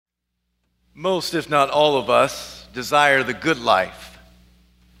Most, if not all of us, desire the good life.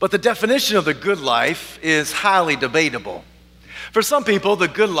 But the definition of the good life is highly debatable. For some people, the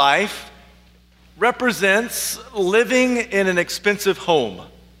good life represents living in an expensive home,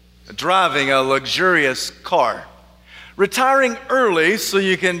 driving a luxurious car, retiring early so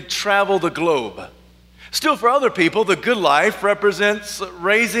you can travel the globe. Still, for other people, the good life represents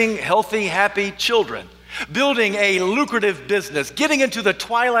raising healthy, happy children, building a lucrative business, getting into the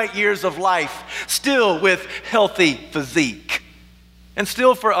twilight years of life, still with healthy physique. And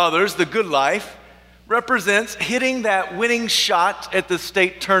still for others, the good life represents hitting that winning shot at the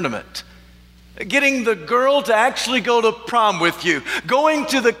state tournament, getting the girl to actually go to prom with you, going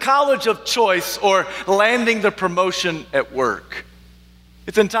to the college of choice, or landing the promotion at work.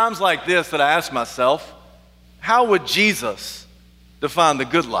 It's in times like this that I ask myself, how would Jesus define the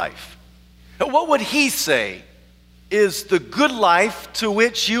good life? What would he say is the good life to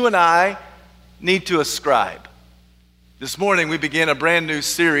which you and I need to ascribe? This morning we begin a brand new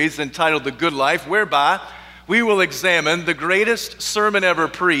series entitled The Good Life, whereby we will examine the greatest sermon ever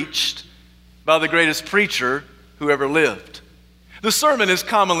preached by the greatest preacher who ever lived. The sermon is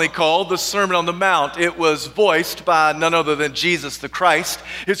commonly called the Sermon on the Mount. It was voiced by none other than Jesus the Christ.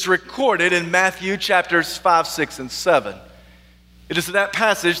 It's recorded in Matthew chapters 5, 6, and 7. It is to that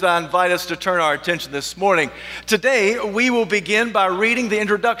passage that I invite us to turn our attention this morning. Today, we will begin by reading the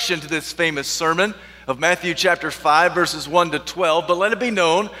introduction to this famous sermon of Matthew chapter 5, verses 1 to 12. But let it be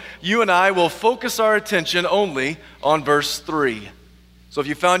known, you and I will focus our attention only on verse 3. So if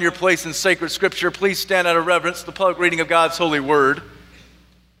you found your place in sacred scripture, please stand out of reverence to the public reading of God's holy word.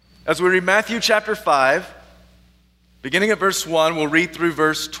 As we read Matthew chapter 5, beginning at verse 1, we'll read through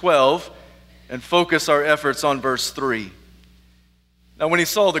verse 12 and focus our efforts on verse 3. Now when he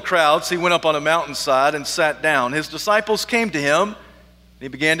saw the crowds, he went up on a mountainside and sat down. His disciples came to him, and he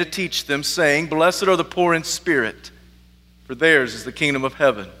began to teach them, saying, "Blessed are the poor in spirit, for theirs is the kingdom of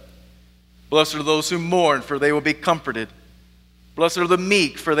heaven. Blessed are those who mourn, for they will be comforted. Blessed are the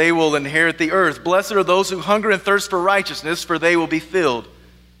meek, for they will inherit the earth. Blessed are those who hunger and thirst for righteousness, for they will be filled.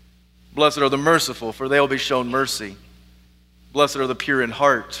 Blessed are the merciful, for they will be shown mercy. Blessed are the pure in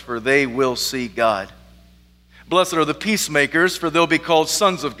heart, for they will see God. Blessed are the peacemakers, for they'll be called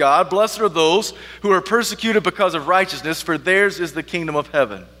sons of God. Blessed are those who are persecuted because of righteousness, for theirs is the kingdom of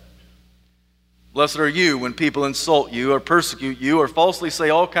heaven. Blessed are you when people insult you or persecute you or falsely say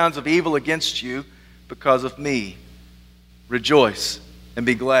all kinds of evil against you because of me. Rejoice and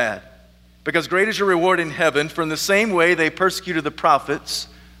be glad, because great is your reward in heaven, for in the same way they persecuted the prophets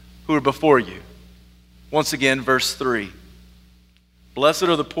who were before you." Once again, verse 3. Blessed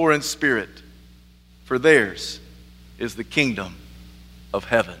are the poor in spirit, for theirs is the kingdom of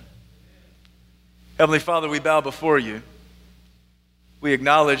heaven. Heavenly Father, we bow before you. We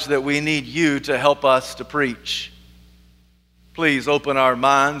acknowledge that we need you to help us to preach. Please open our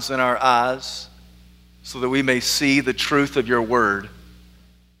minds and our eyes so that we may see the truth of your word.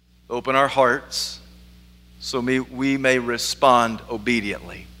 Open our hearts so we may respond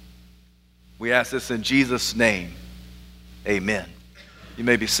obediently. We ask this in Jesus' name. Amen. You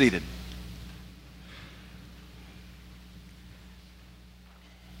may be seated.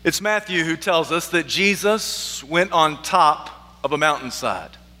 It's Matthew who tells us that Jesus went on top of a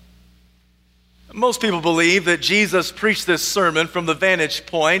mountainside. Most people believe that Jesus preached this sermon from the vantage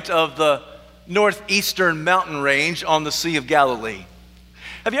point of the northeastern mountain range on the Sea of Galilee.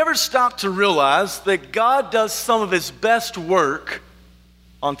 Have you ever stopped to realize that God does some of his best work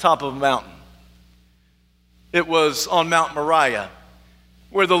on top of a mountain? It was on Mount Moriah,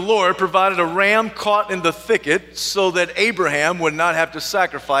 where the Lord provided a ram caught in the thicket so that Abraham would not have to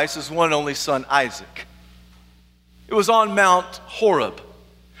sacrifice his one and only son Isaac. It was on Mount Horeb,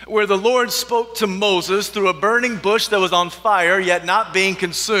 where the Lord spoke to Moses through a burning bush that was on fire yet not being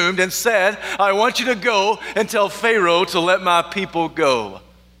consumed, and said, "I want you to go and tell Pharaoh to let my people go."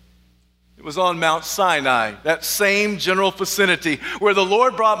 It was on Mount Sinai, that same general vicinity, where the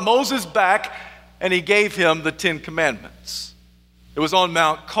Lord brought Moses back and he gave him the 10 Commandments. It was on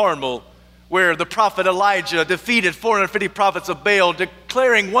Mount Carmel, where the prophet Elijah defeated 450 prophets of Baal,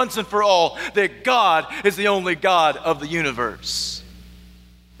 declaring once and for all that God is the only God of the universe.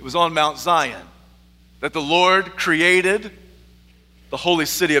 It was on Mount Zion that the Lord created the holy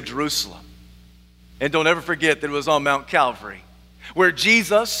city of Jerusalem. And don't ever forget that it was on Mount Calvary, where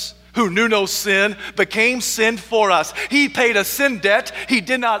Jesus, who knew no sin, became sin for us. He paid a sin debt he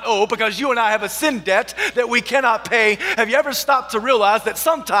did not owe, because you and I have a sin debt that we cannot pay. Have you ever stopped to realize that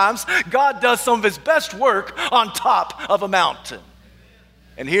sometimes God does some of his best work on top of a mountain?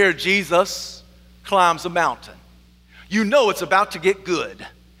 And here Jesus climbs a mountain. You know it's about to get good,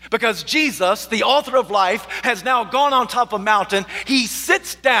 Because Jesus, the author of life, has now gone on top of a mountain. He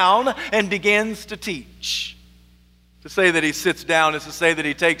sits down and begins to teach. To say that he sits down is to say that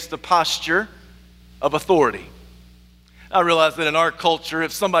he takes the posture of authority. I realize that in our culture,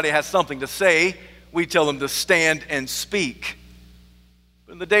 if somebody has something to say, we tell them to stand and speak.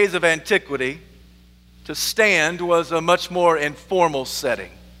 But in the days of antiquity, to stand was a much more informal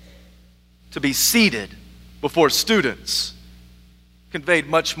setting. To be seated before students conveyed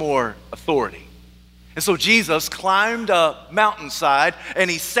much more authority. And so Jesus climbed a mountainside and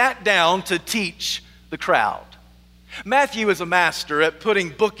he sat down to teach the crowd. Matthew is a master at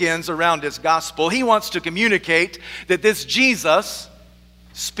putting bookends around his gospel. He wants to communicate that this Jesus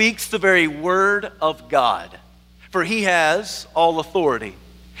speaks the very word of God, for he has all authority.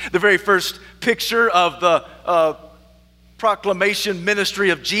 The very first picture of the proclamation ministry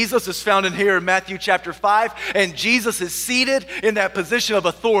of Jesus is found in here in Matthew chapter 5, and Jesus is seated in that position of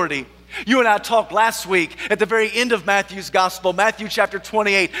authority. You and I talked last week at the very end of Matthew's gospel, Matthew chapter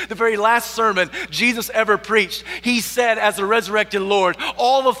 28, the very last sermon Jesus ever preached. He said, as a resurrected Lord,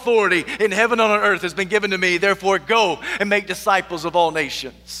 all authority in heaven and on earth has been given to me. Therefore, go and make disciples of all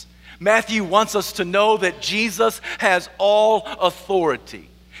nations. Matthew wants us to know that Jesus has all authority.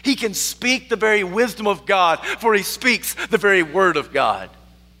 He can speak the very wisdom of God, for he speaks the very word of God.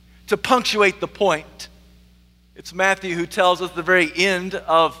 To punctuate the point, it's Matthew who tells us at the very end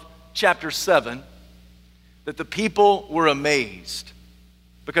of chapter 7 that the people were amazed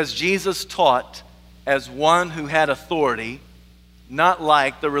because Jesus taught as one who had authority, not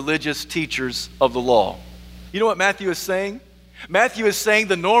like the religious teachers of the law. You know what Matthew is saying? Matthew is saying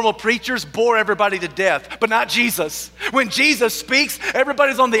the normal preachers bore everybody to death, but not Jesus. When Jesus speaks,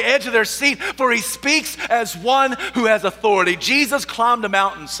 everybody's on the edge of their seat, for he speaks as one who has authority. Jesus climbed a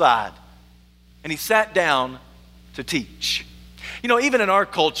mountainside and he sat down to teach. You know, even in our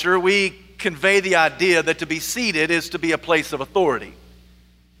culture, we convey the idea that to be seated is to be a place of authority.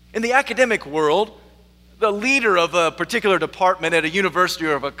 In the academic world, the leader of a particular department at a university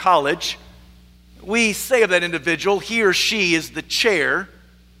or of a college, we say of that individual, he or she is the chair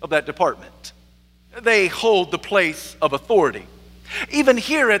of that department. They hold the place of authority. Even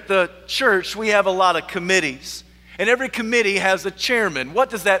here at the church, we have a lot of committees. And every committee has a chairman. What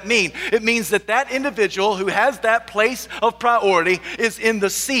does that mean? It means that that individual who has that place of priority is in the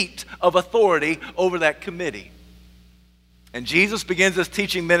seat of authority over that committee. And Jesus begins his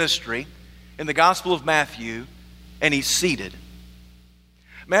teaching ministry in the Gospel of Matthew, and he's seated.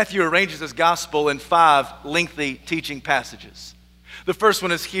 Matthew arranges his gospel in 5 lengthy teaching passages. The first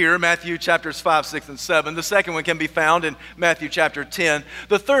one is here, Matthew chapters 5, 6, and 7. The second one can be found in Matthew chapter 10.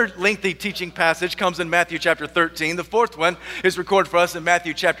 The third lengthy teaching passage comes in Matthew chapter 13. The fourth one is recorded for us in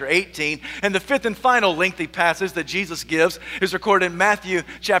Matthew chapter 18. And the fifth and final lengthy passage that Jesus gives is recorded in Matthew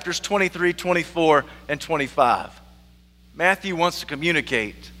chapters 23, 24, and 25. Matthew wants to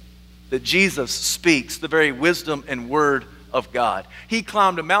communicate that Jesus speaks the very wisdom and word of God. He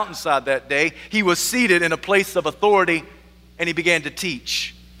climbed a mountainside that day. He was seated in a place of authority, and he began to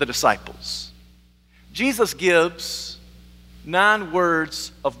teach the disciples. Jesus gives 9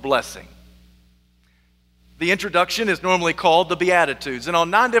 words of blessing. The introduction is normally called the Beatitudes, and on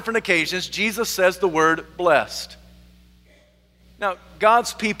 9 different occasions, Jesus says the word blessed. Now,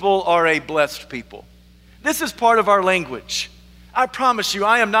 God's people are a blessed people. This is part of our language. I promise you,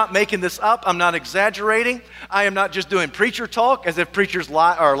 I am not making this up. I'm not exaggerating. I am not just doing preacher talk as if preachers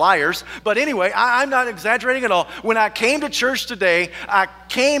are liars. But anyway, I'm not exaggerating at all. When I came to church today, I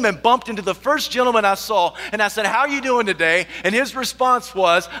came and bumped into the first gentleman I saw, and I said, "How are you doing today?" And his response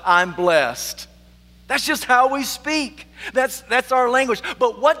was, "I'm blessed." That's just how we speak. That's our language.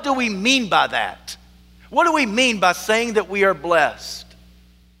 But what do we mean by that? What do we mean by saying that we are blessed?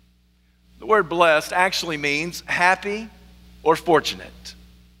 The word blessed actually means happy or fortunate.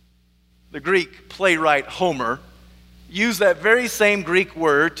 The Greek playwright Homer used that very same Greek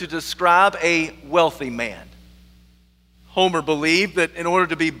word to describe a wealthy man. Homer believed that in order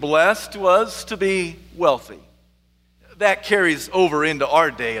to be blessed was to be wealthy. That carries over into our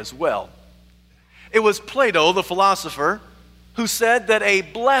day as well. It was Plato, the philosopher, who said that a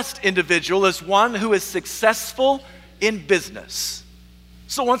blessed individual is one who is successful in business.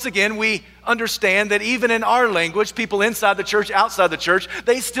 So once again, we understand that even in our language, people inside the church, outside the church,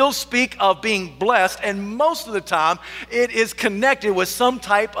 they still speak of being blessed, and most of the time, it is connected with some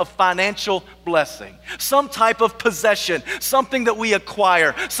type of financial blessing, some type of possession, something that we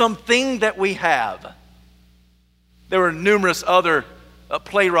acquire, something that we have. There were numerous other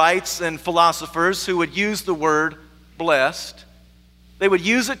playwrights and philosophers who would use the word blessed. They would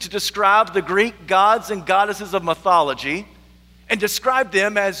use it to describe the Greek gods and goddesses of mythology, and described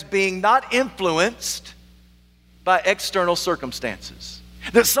them as being not influenced by external circumstances.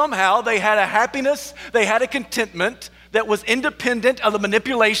 That somehow they had a happiness, they had a contentment that was independent of the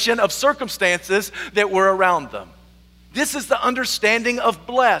manipulation of circumstances that were around them. This is the understanding of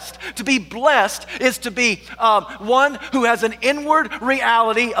blessed. To be blessed is to be one who has an inward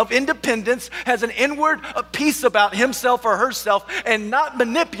reality of independence, has an inward peace about himself or herself, and not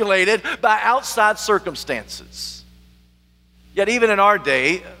manipulated by outside circumstances. Yet even in our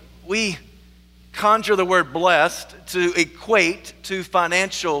day, we conjure the word blessed to equate to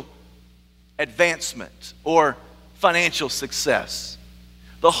financial advancement or financial success.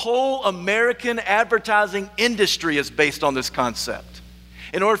 The whole American advertising industry is based on this concept.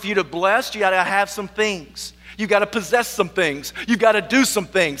 In order for you to bless, you got to have some things. You got to possess some things. You got to do some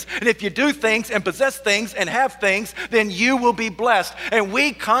things. And if you do things and possess things and have things, then you will be blessed. And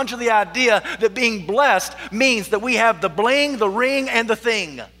we conjure the idea that being blessed means that we have the bling, the ring, and the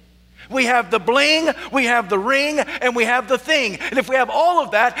thing. We have the bling, we have the ring, and we have the thing. And if we have all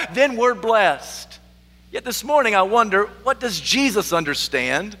of that, then we're blessed. Yet this morning I wonder, what does Jesus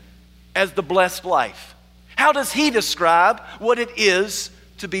understand as the blessed life? How does he describe what it is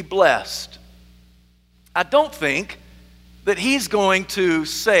to be blessed? I don't think that he's going to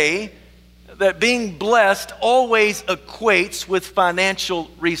say that being blessed always equates with financial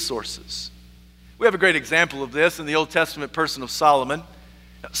resources. We have a great example of this in the Old Testament person of Solomon.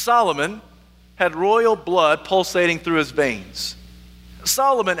 Solomon had royal blood pulsating through his veins.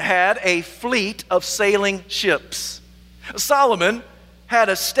 Solomon had a fleet of sailing ships. Solomon had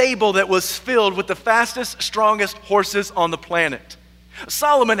a stable that was filled with the fastest, strongest horses on the planet.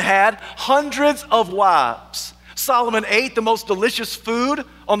 Solomon had hundreds of wives. Solomon ate the most delicious food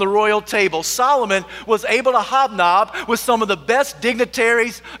on the royal table. Solomon was able to hobnob with some of the best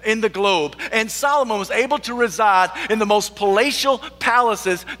dignitaries in the globe. And Solomon was able to reside in the most palatial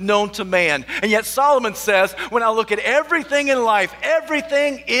palaces known to man. And yet Solomon says, when I look at everything in life,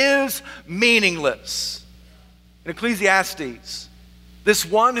 everything is meaningless. In Ecclesiastes, this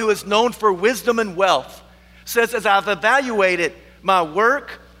one who is known for wisdom and wealth says, as I've evaluated my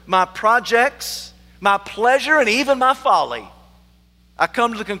work, my projects, my pleasure, and even my folly, I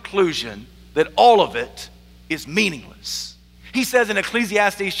come to the conclusion that all of it is meaningless. He says in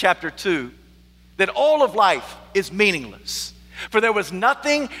Ecclesiastes chapter 2 that all of life is meaningless. For there was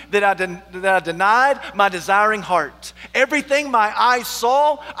nothing that I denied my desiring heart. Everything my eyes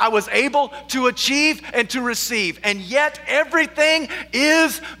saw, I was able to achieve and to receive. And yet everything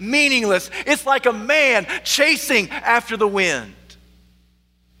is meaningless. It's like a man chasing after the wind.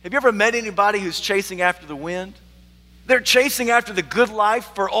 Have you ever met anybody who's chasing after the wind? They're chasing after the good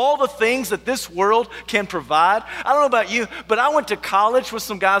life for all the things that this world can provide. I don't know about you, but I went to college with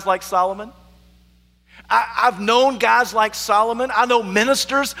some guys like Solomon. I've known guys like Solomon. I know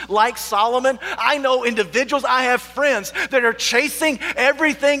ministers like Solomon. I know individuals. I have friends that are chasing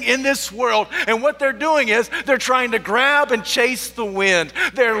everything in this world. And what they're doing is they're trying to grab and chase the wind.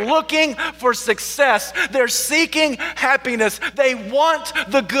 They're looking for success. They're seeking happiness. They want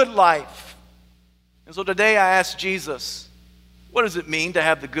the good life. And so today I asked Jesus, what does it mean to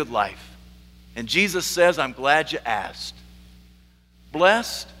have the good life? And Jesus says, I'm glad you asked.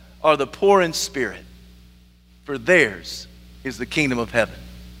 Blessed are the poor in spirit, for theirs is the kingdom of heaven.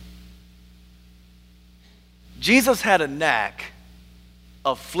 Jesus had a knack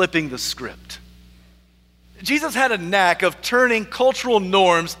of flipping the script. Jesus had a knack of turning cultural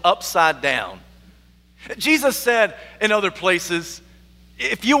norms upside down. Jesus said in other places,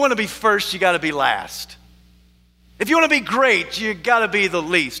 if you want to be first, you got to be last. If you want to be great, you got to be the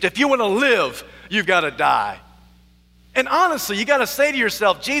least. If you want to live, you've got to die. And honestly, you got to say to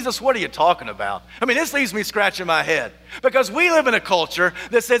yourself, Jesus, what are you talking about? I mean, this leaves me scratching my head. Because we live in a culture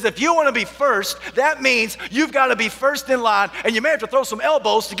that says if you want to be first, that means you've got to be first in line, and you may have to throw some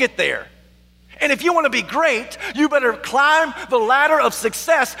elbows to get there. And if you want to be great, you better climb the ladder of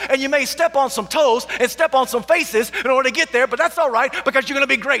success, and you may step on some toes and step on some faces in order to get there, but that's all right because you're going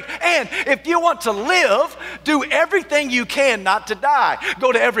to be great. And if you want to live, do everything you can not to die.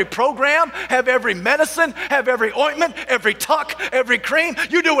 Go to every program, have every medicine, have every ointment, every tuck, every cream.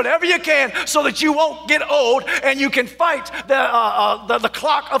 You do whatever you can so that you won't get old and you can fight the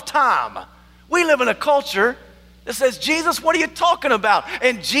clock of time. We live in a culture that says, Jesus, what are you talking about?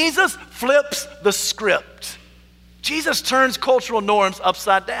 And Jesus flips the script. Jesus turns cultural norms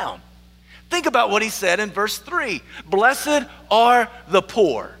upside down. Think about what he said in verse 3. Blessed are the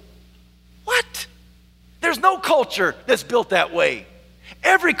poor. What? There's no culture that's built that way.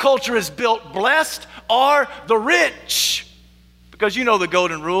 Every culture is built, blessed are the rich. Because you know the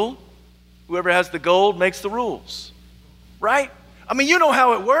golden rule. Whoever has the gold makes the rules. Right? I mean, you know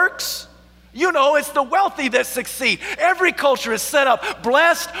how it works. You know, it's the wealthy that succeed. Every culture is set up,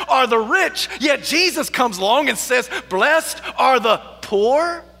 blessed are the rich, yet Jesus comes along and says, blessed are the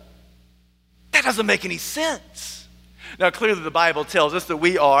poor. That doesn't make any sense. Now, clearly the Bible tells us that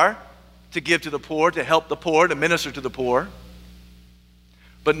we are to give to the poor, to help the poor, to minister to the poor.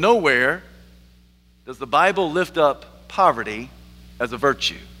 But nowhere does the Bible lift up poverty as a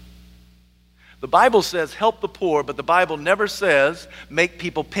virtue. The Bible says help the poor, but the Bible never says make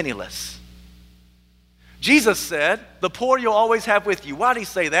people penniless. Jesus said, the poor you'll always have with you. Why did he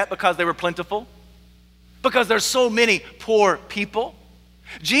say that? Because they were plentiful? Because there's so many poor people?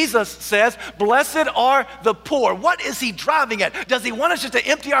 Jesus says, blessed are the poor. What is he driving at? Does he want us just to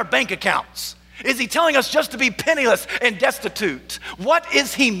empty our bank accounts? Is he telling us just to be penniless and destitute? What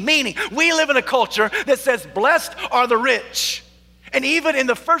is he meaning? We live in a culture that says, blessed are the rich. And even in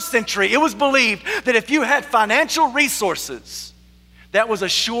the first century, it was believed that if you had financial resources, that was a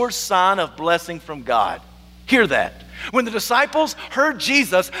sure sign of blessing from God. Hear that. When the disciples heard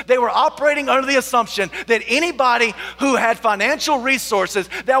Jesus, they were operating under the assumption that anybody who had financial resources,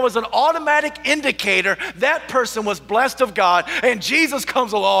 that was an automatic indicator that person was blessed of God. And Jesus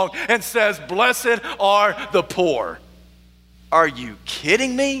comes along and says, blessed are the poor. Are you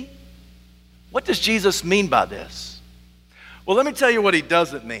kidding me? What does Jesus mean by this? Well, let me tell you what he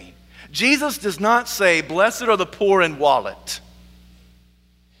doesn't mean. Jesus does not say, blessed are the poor in wallet.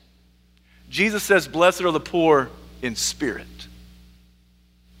 Jesus says, blessed are the poor in spirit.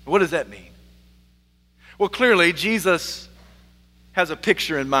 What does that mean? Well, clearly, Jesus has a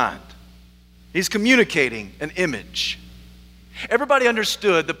picture in mind. He's communicating an image. Everybody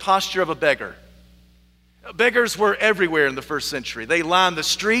understood the posture of a beggar. Beggars were everywhere in the first century. They lined the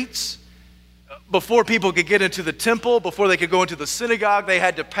streets. Before people could get into the temple, before they could go into the synagogue, they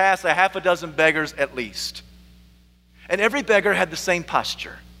had to pass a half a dozen beggars at least. And every beggar had the same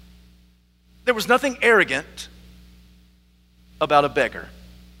posture. There was nothing arrogant about a beggar.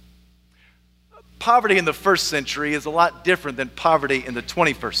 Poverty in the first century is a lot different than poverty in the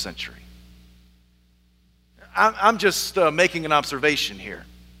 21st century. I'm just making an observation here.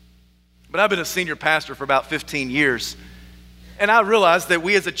 But I've been a senior pastor for about 15 years, and I realize that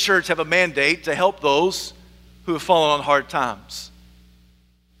we as a church have a mandate to help those who have fallen on hard times.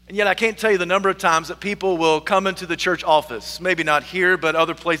 And yet I can't tell you the number of times that people will come into the church office, maybe not here, but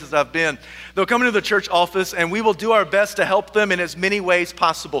other places I've been. They'll come into the church office and we will do our best to help them in as many ways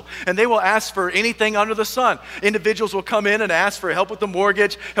possible. And they will ask for anything under the sun. Individuals will come in and ask for help with the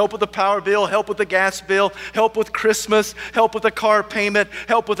mortgage, help with the power bill, help with the gas bill, help with Christmas, help with a car payment,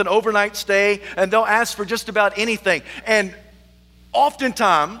 help with an overnight stay, and they'll ask for just about anything. And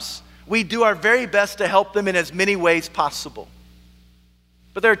oftentimes, we do our very best to help them in as many ways possible.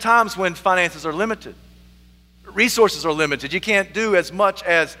 But there are times when finances are limited. Resources are limited. You can't do as much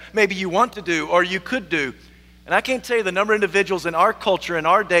as maybe you want to do or you could do. And I can't tell you the number of individuals in our culture, in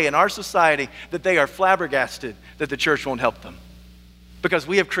our day, in our society, that they are flabbergasted that the church won't help them. Because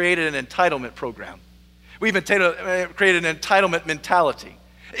we have created an entitlement program. We've created an entitlement mentality.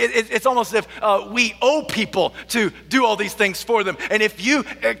 It's almost as if we owe people to do all these things for them. And if you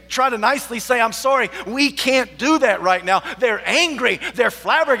try to nicely say, I'm sorry, we can't do that right now, they're angry, they're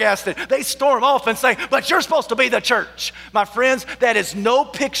flabbergasted. They storm off and say, but you're supposed to be the church. My friends, that is no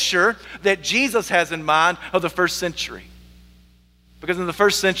picture that Jesus has in mind of the first century. Because in the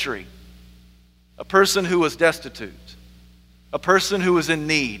first century, a person who was destitute, a person who was in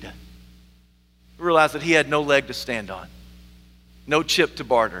need, realized that he had no leg to stand on. No chip to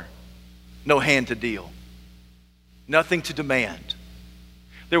barter, no hand to deal, nothing to demand.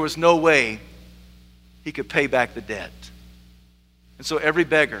 There was no way he could pay back the debt. And so every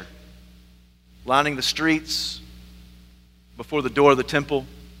beggar lining the streets before the door of the temple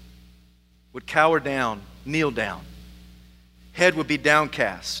would cower down, kneel down. Head would be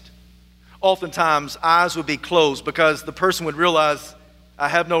downcast. Oftentimes, eyes would be closed because the person would realize, I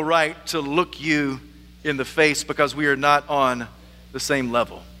have no right to look you in the face because we are not on the same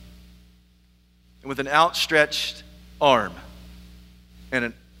level. And with an outstretched arm and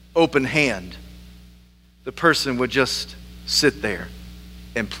an open hand, the person would just sit there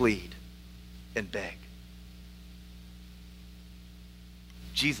and plead and beg.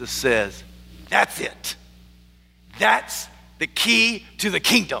 Jesus says, that's it. That's the key to the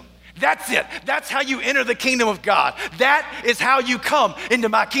kingdom. That's it. That's how you enter the kingdom of God. That is how you come into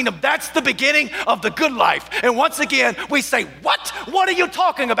my kingdom. That's the beginning of the good life. And once again, we say, what? What are you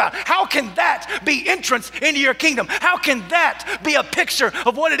talking about? How can that be entrance into your kingdom? How can that be a picture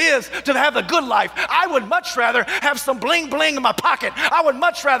of what it is to have the good life? I would much rather have some bling bling in my pocket. I would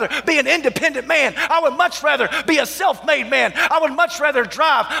much rather be an independent man. I would much rather be a self-made man. I would much rather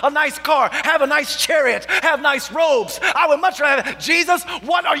drive a nice car, have a nice chariot, have nice robes. I would much rather, Jesus,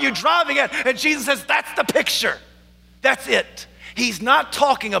 what are you driving at? And Jesus says, that's the picture. That's it. He's not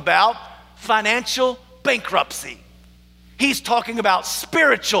talking about financial bankruptcy. He's talking about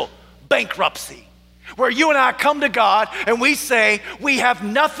spiritual bankruptcy, where you and I come to God and we say we have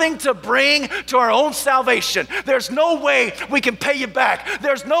nothing to bring to our own salvation. There's no way we can pay you back.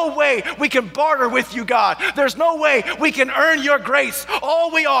 There's no way we can barter with you, God. There's no way we can earn your grace.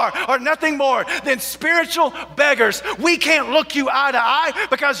 All we are nothing more than spiritual beggars. We can't look you eye to eye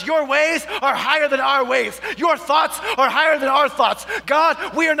because your ways are higher than our ways. Your thoughts are higher than our thoughts.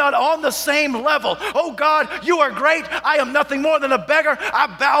 God, we are not on the same level. Oh God, you are great. I am nothing more than a beggar.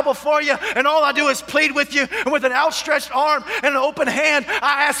 I bow before you and all I do is plead with you, and with an outstretched arm and an open hand,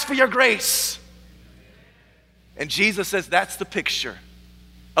 I ask for your grace. And Jesus says that's the picture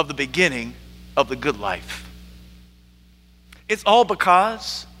of the beginning of the good life. It's all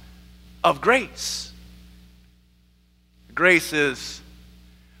because of grace. Grace is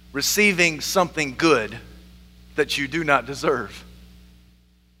receiving something good that you do not deserve.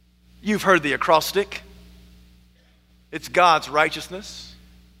 You've heard the acrostic. It's God's righteousness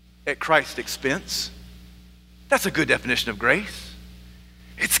at Christ's expense. That's a good definition of grace.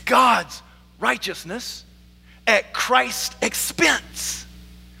 It's God's righteousness at Christ's expense.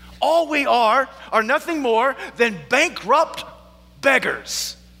 All we are nothing more than bankrupt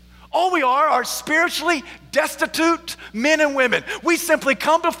beggars. All we are spiritually destitute men and women. We simply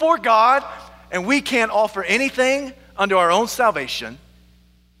come before God and we can't offer anything unto our own salvation.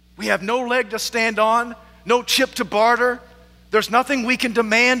 We have no leg to stand on, no chip to barter. There's nothing we can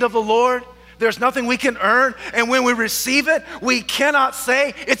demand of the Lord. There's nothing we can earn. And when we receive it, we cannot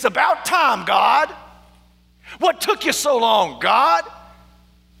say, it's about time, God. What took you so long, God?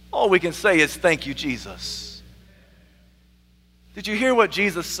 All we can say is, thank you, Jesus. Did you hear what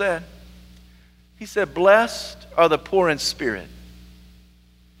Jesus said? He said, blessed are the poor in spirit,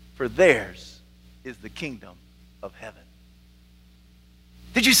 for theirs is the kingdom of heaven.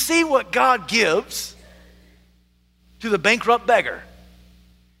 Did you see what God gives to the bankrupt beggar?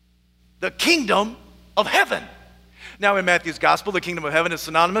 The kingdom of heaven. Now in Matthew's gospel, the kingdom of heaven is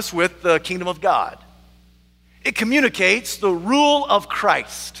synonymous with the kingdom of God. It communicates the rule of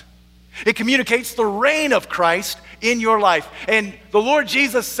Christ. It communicates the reign of Christ in your life. And the Lord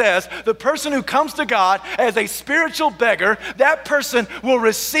Jesus says the person who comes to God as a spiritual beggar, that person will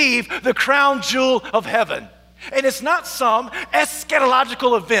receive the crown jewel of heaven. And it's not some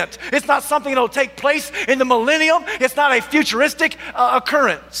eschatological event. It's not something that will take place in the millennium. It's not a futuristic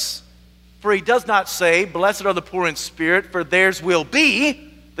occurrence. For he does not say, blessed are the poor in spirit, for theirs will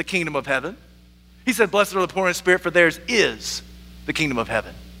be the kingdom of heaven. He said, blessed are the poor in spirit, for theirs is the kingdom of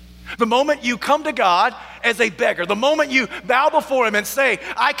heaven. The moment you come to God as a beggar, the moment you bow before him and say,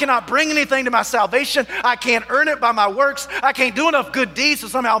 I cannot bring anything to my salvation, I can't earn it by my works, I can't do enough good deeds to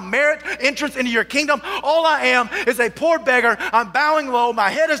somehow merit entrance into your kingdom. All I am is a poor beggar. I'm bowing low, my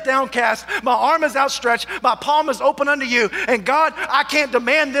head is downcast, my arm is outstretched, my palm is open unto you, and God, I can't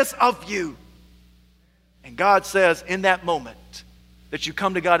demand this of you. And God says, in that moment that you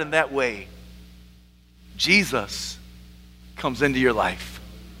come to God in that way, Jesus comes into your life.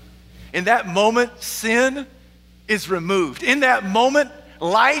 In that moment, sin is removed. In that moment,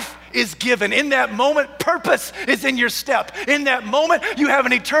 life is given. In that moment, purpose is in your step. In that moment, you have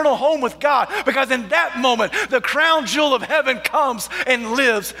an eternal home with God, because in that moment, the crown jewel of heaven comes and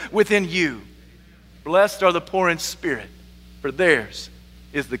lives within you. Blessed are the poor in spirit, for theirs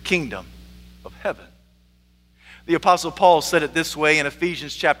is the kingdom of heaven. The Apostle Paul said it this way in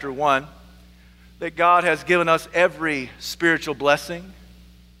Ephesians chapter 1, that God has given us every spiritual blessing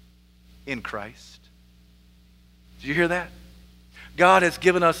in Christ. Did you hear that? God has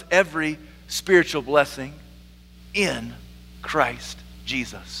given us every spiritual blessing in Christ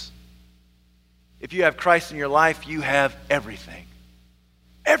Jesus. If you have Christ in your life, you have everything.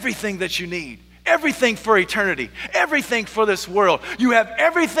 Everything that you need. Everything for eternity. Everything for this world. You have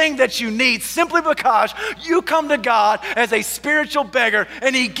everything that you need simply because you come to God as a spiritual beggar,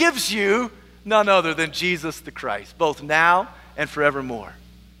 and he gives you none other than Jesus the Christ, both now and forevermore.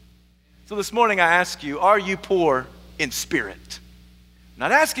 So this morning I ask you, are you poor in spirit? I'm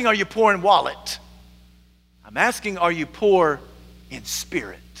not asking, are you poor in wallet? I'm asking, are you poor in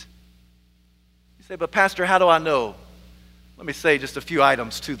spirit? say, but Pastor, how do I know? Let me say just a few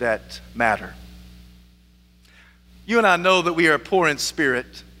items to that matter. You and I know that we are poor in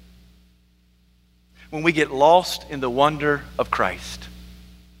spirit when we get lost in the wonder of Christ.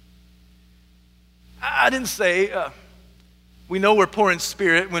 I didn't say we know we're poor in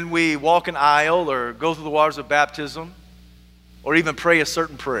spirit when we walk an aisle or go through the waters of baptism or even pray a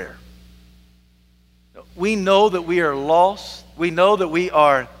certain prayer. We know that we are lost. We know that we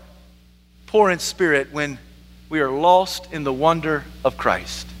are poor in spirit when we are lost in the wonder of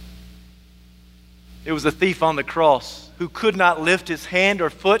Christ. It was the thief on the cross who could not lift his hand or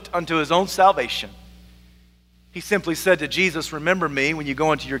foot unto his own salvation. He simply said to Jesus, remember me when you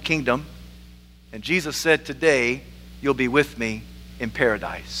go into your kingdom. And Jesus said, today you'll be with me in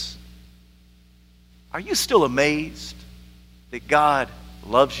paradise. Are you still amazed that God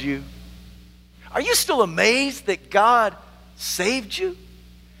loves you? Are you still amazed that God saved you?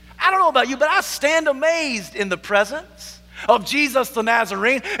 I don't know about you, but I stand amazed in the presence of Jesus the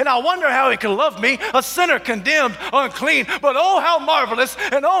Nazarene, and I wonder how he can love me, a sinner condemned, unclean. But oh, how marvelous,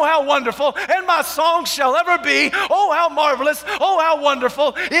 and oh, how wonderful, and my song shall ever be, oh, how marvelous, oh, how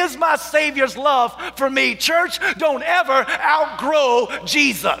wonderful is my Savior's love for me. Church, don't ever outgrow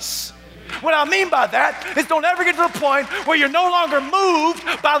Jesus. What I mean by that is don't ever get to the point where you're no longer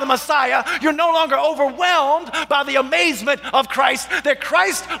moved by the Messiah. You're no longer overwhelmed by the amazement of Christ, that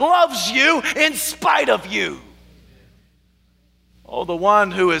Christ loves you in spite of you. Oh, the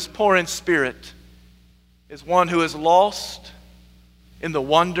one who is poor in spirit is one who is lost in the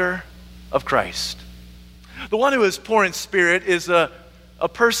wonder of Christ. The one who is poor in spirit is a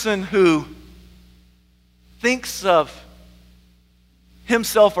person who thinks of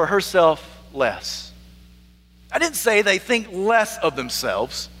himself or herself less. I didn't say they think less of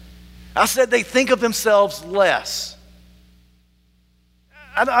themselves. I said they think of themselves less.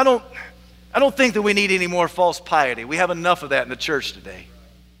 I don't think that we need any more false piety. We have enough of that in the church today.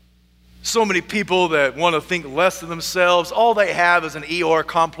 So many people that want to think less of themselves, all they have is an Eeyore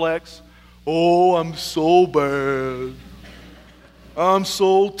complex. Oh, I'm so bad. I'm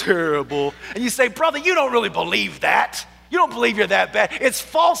so terrible. And you say, brother, you don't really believe that. You don't believe you're that bad. It's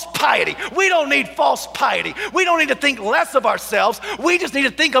false piety. We don't need false piety. We don't need to think less of ourselves. We just need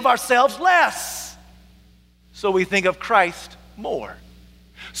to think of ourselves less. So we think of Christ more.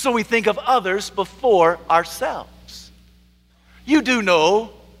 So we think of others before ourselves. You do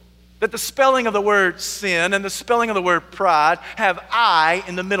know that the spelling of the word sin and the spelling of the word pride have I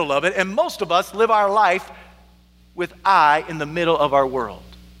in the middle of it, and most of us live our life with I in the middle of our world.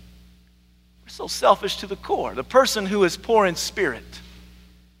 We're so selfish to the core. The person who is poor in spirit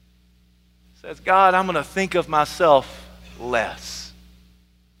says, God, I'm going to think of myself less.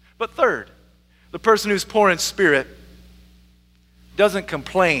 But third, the person who's poor in spirit doesn't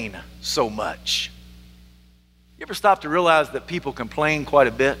complain so much. You ever stop to realize that people complain quite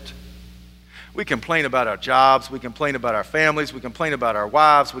a bit? We complain about our jobs, we complain about our families, we complain about our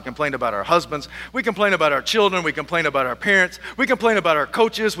wives, we complain about our husbands, we complain about our children, we complain about our parents, we complain about our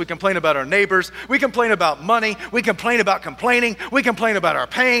coaches, we complain about our neighbors, we complain about money, we complain about complaining, we complain about our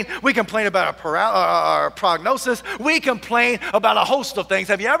pain, we complain about our prognosis, we complain about a host of things.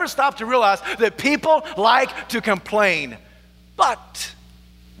 Have you ever stopped to realize that people like to complain? But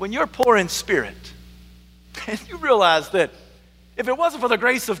when you're poor in spirit, and you realize that if it wasn't for the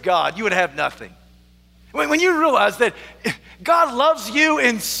grace of God, you would have nothing. When you realize that God loves you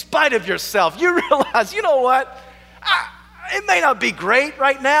in spite of yourself, you realize, you know what? It may not be great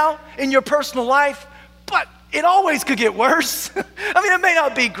right now in your personal life, but it always could get worse. I mean, it may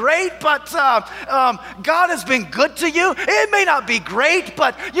not be great, but God has been good to you. It may not be great,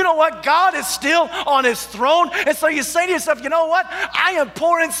 but you know what? God is still on his throne. And so you say to yourself, you know what? I am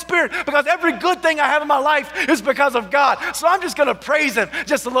poor in spirit because every good thing I have in my life is because of God. So I'm just going to praise him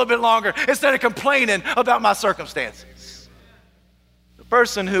just a little bit longer instead of complaining about my circumstances. The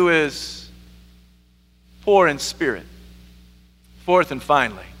person who is poor in spirit, fourth and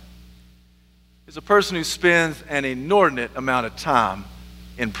finally, is a person who spends an inordinate amount of time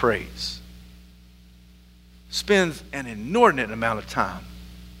in praise. Spends an inordinate amount of time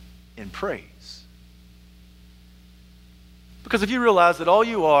in praise. Because if you realize that all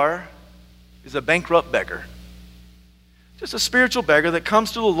you are is a bankrupt beggar, just a spiritual beggar that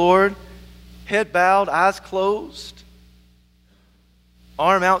comes to the Lord, head bowed, eyes closed,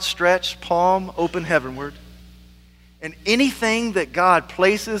 arm outstretched, palm open heavenward, and anything that God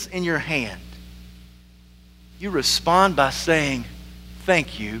places in your hand, you respond by saying,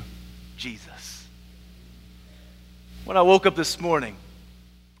 thank you, Jesus. When I woke up this morning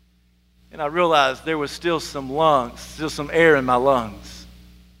and I realized there was still some air in my lungs,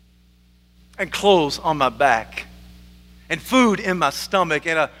 and clothes on my back and food in my stomach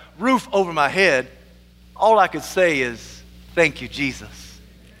and a roof over my head, all I could say is, thank you, Jesus.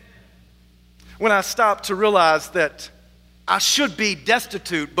 When I stopped to realize that I should be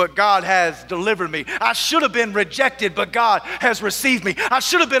destitute, but God has delivered me. I should have been rejected, but God has received me. I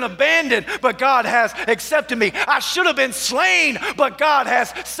should have been abandoned, but God has accepted me. I should have been slain, but God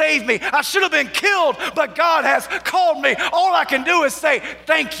has saved me. I should have been killed, but God has called me. All I can do is say,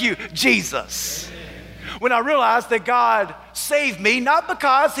 thank you, Jesus. When I realized that God saved me, not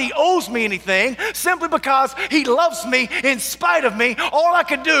because He owes me anything, simply because He loves me in spite of me, all I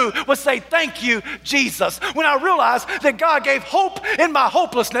could do was say, thank you, Jesus. When I realized that God gave hope in my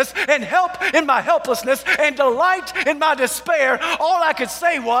hopelessness and help in my helplessness and delight in my despair, all I could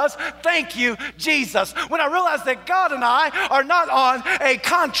say was, thank you, Jesus. When I realized that God and I are not on a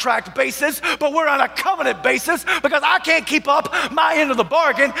contract basis, but we're on a covenant basis because I can't keep up my end of the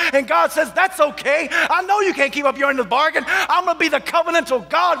bargain, and God says, that's okay. I know you can't keep up your end of the bargain. I'm going to be the covenantal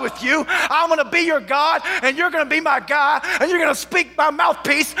God with you. I'm going to be your God, and you're going to be my guy, and you're going to speak my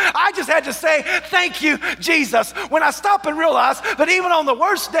mouthpiece. I just had to say, thank you, Jesus. When I stop and realize that even on the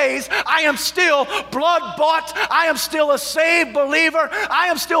worst days, I am still blood-bought. I am still a saved believer. I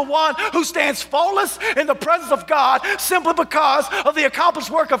am still one who stands faultless in the presence of God simply because of the accomplished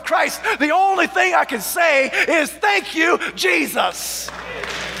work of Christ. The only thing I can say is, thank you, Jesus.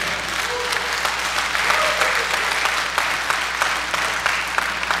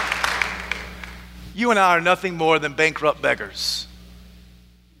 You and I are nothing more than bankrupt beggars.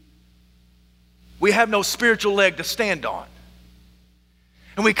 We have no spiritual leg to stand on.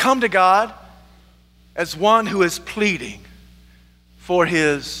 And we come to God as one who is pleading for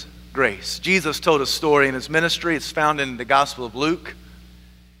His grace. Jesus told a story in His ministry. It's found in the Gospel of Luke.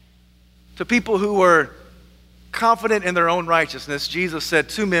 To people who were confident in their own righteousness, Jesus said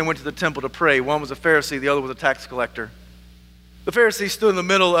 2 men went to the temple to pray. One was a Pharisee, the other was a tax collector. The Pharisee stood in the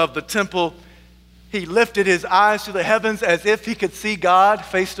middle of the temple. He lifted his eyes to the heavens as if he could see God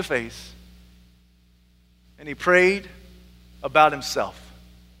face to face. And he prayed about himself.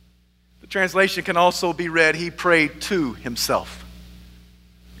 The translation can also be read, he prayed to himself.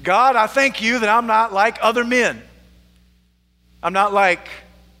 God, I thank you that I'm not like other men. I'm not like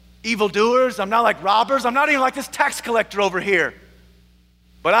evildoers. I'm not like robbers. I'm not even like this tax collector over here.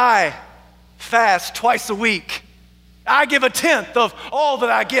 But I fast twice a week. I give 1/10 of all that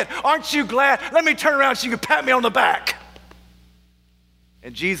I get. Aren't you glad? Let me turn around so you can pat me on the back.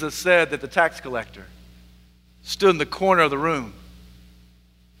 And Jesus said that the tax collector stood in the corner of the room.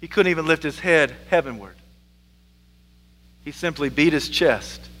 He couldn't even lift his head heavenward. He simply beat his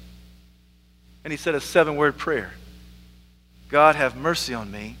chest and he said a 7-word prayer. God, have mercy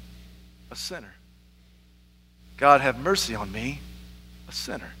on me, a sinner. God, have mercy on me, a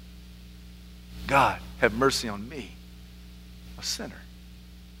sinner. God, have mercy on me, a sinner.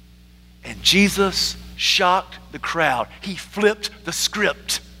 And Jesus shocked the crowd. He flipped the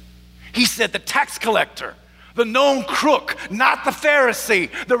script. He said the tax collector, the known crook, not the Pharisee,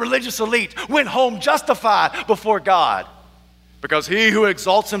 the religious elite, went home justified before God. Because he who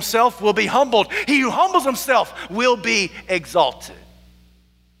exalts himself will be humbled. He who humbles himself will be exalted.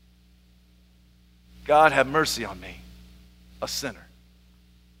 God, have mercy on me, a sinner.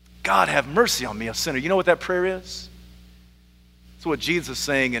 God, have mercy on me, a sinner. You know what that prayer is? It's what Jesus is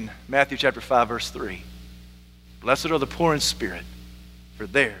saying in Matthew chapter 5, verse 3. Blessed are the poor in spirit, for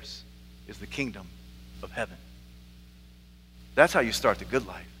theirs is the kingdom of heaven. That's how you start the good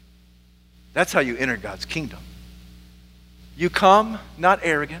life. That's how you enter God's kingdom. You come not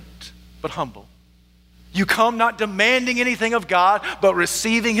arrogant, but humble. You come not demanding anything of God, but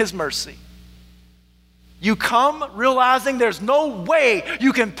receiving His mercy. You come realizing there's no way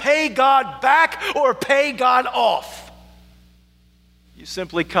you can pay God back or pay God off. You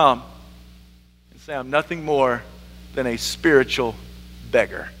simply come and say, I'm nothing more than a spiritual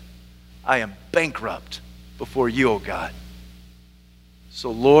beggar. I am bankrupt before you, O God. So,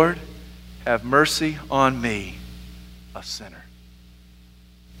 Lord, have mercy on me, a sinner.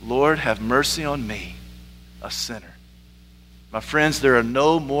 Lord, have mercy on me, a sinner. My friends, there are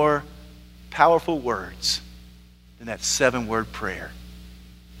no more powerful words than that 7-word prayer.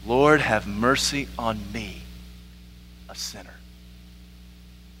 Lord, have mercy on me, a sinner.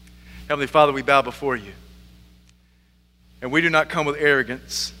 Heavenly Father, we bow before you. And we do not come with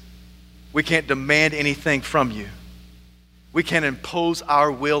arrogance. We can't demand anything from you. We can't impose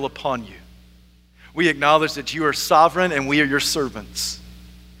our will upon you. We acknowledge that you are sovereign and we are your servants.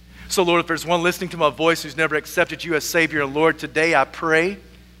 So, Lord, if there's one listening to my voice who's never accepted you as Savior and Lord, today I pray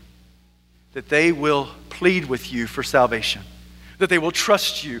that they will plead with you for salvation. that they will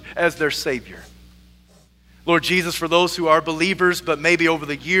trust you as their Savior. Lord Jesus, for those who are believers, but maybe over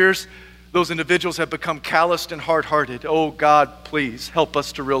the years, those individuals have become calloused and hard-hearted. Oh God, please help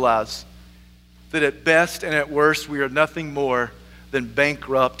us to realize that at best and at worst, we are nothing more than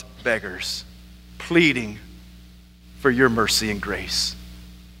bankrupt beggars, pleading for your mercy and grace.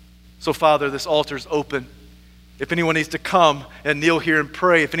 So Father, this altar is open. If anyone needs to come and kneel here and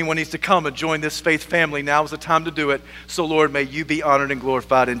pray, if anyone needs to come and join this faith family, now is the time to do it. So Lord, may you be honored and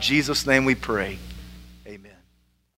glorified. In Jesus' name we pray.